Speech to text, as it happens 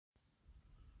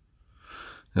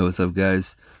Hey, what's up,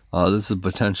 guys? This is a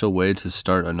potential way to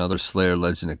start another Slayer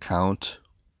Legend account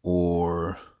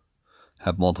or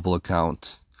have multiple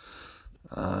accounts.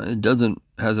 It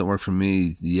hasn't worked for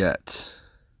me yet.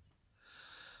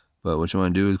 But what you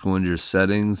want to do is go into your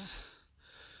settings,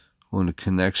 go into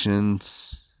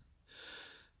connections,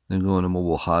 then go into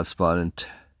mobile hotspot and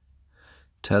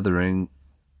tethering,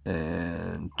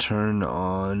 and turn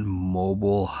on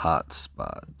mobile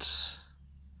hotspot.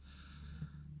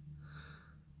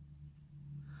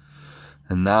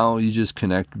 And now you just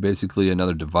connect basically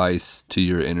another device to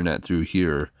your internet through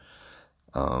here.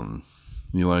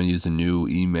 You want to use a new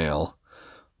email.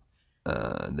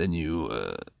 Then you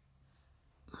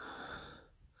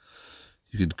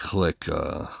could click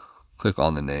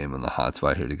on the name on the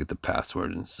hotspot here to get the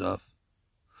password and stuff.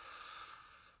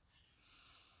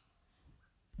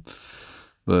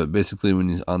 But basically, when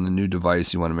you're on the new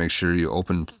device, you want to make sure you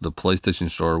open the PlayStation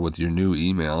Store with your new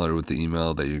email, or with the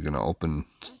email that you're going to open,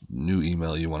 new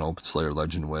email you want to open Slayer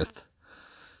Legend with.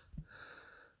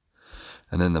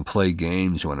 And then the play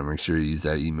games, you want to make sure you use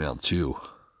that email too.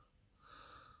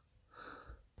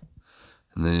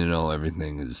 And then you know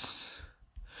everything is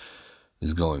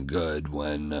going good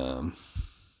when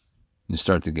you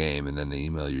start the game, and then the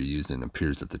email you're using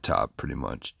appears at the top pretty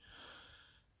much.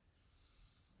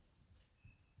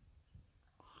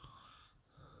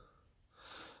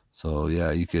 So yeah,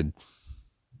 you could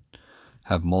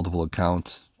have multiple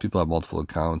accounts. People have multiple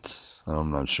accounts.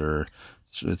 I'm not sure.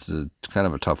 It's kind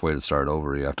of a tough way to start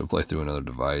over. You have to play through another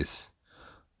device.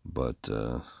 But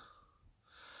there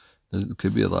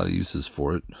could be a lot of uses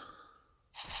for it.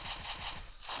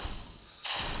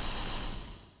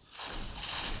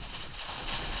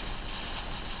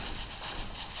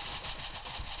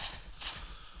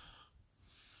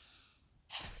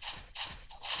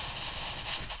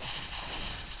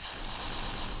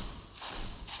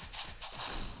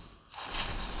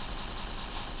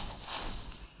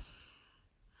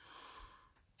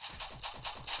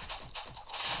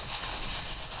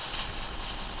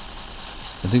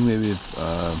 I think maybe if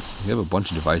you have a bunch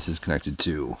of devices connected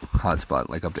to hotspot,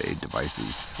 like up to 8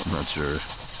 devices. I'm not sure if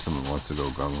someone wants to go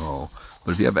gung-ho.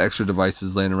 But if you have extra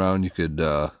devices laying around, you could,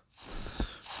 for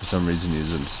some reason,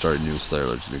 use them to start a new Slayer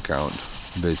Legend account,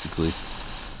 basically.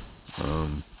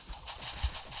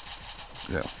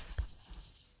 Yeah.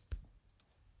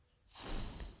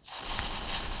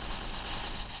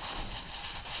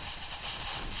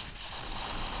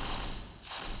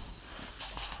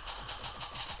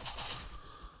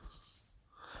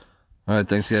 Alright,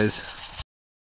 thanks, guys.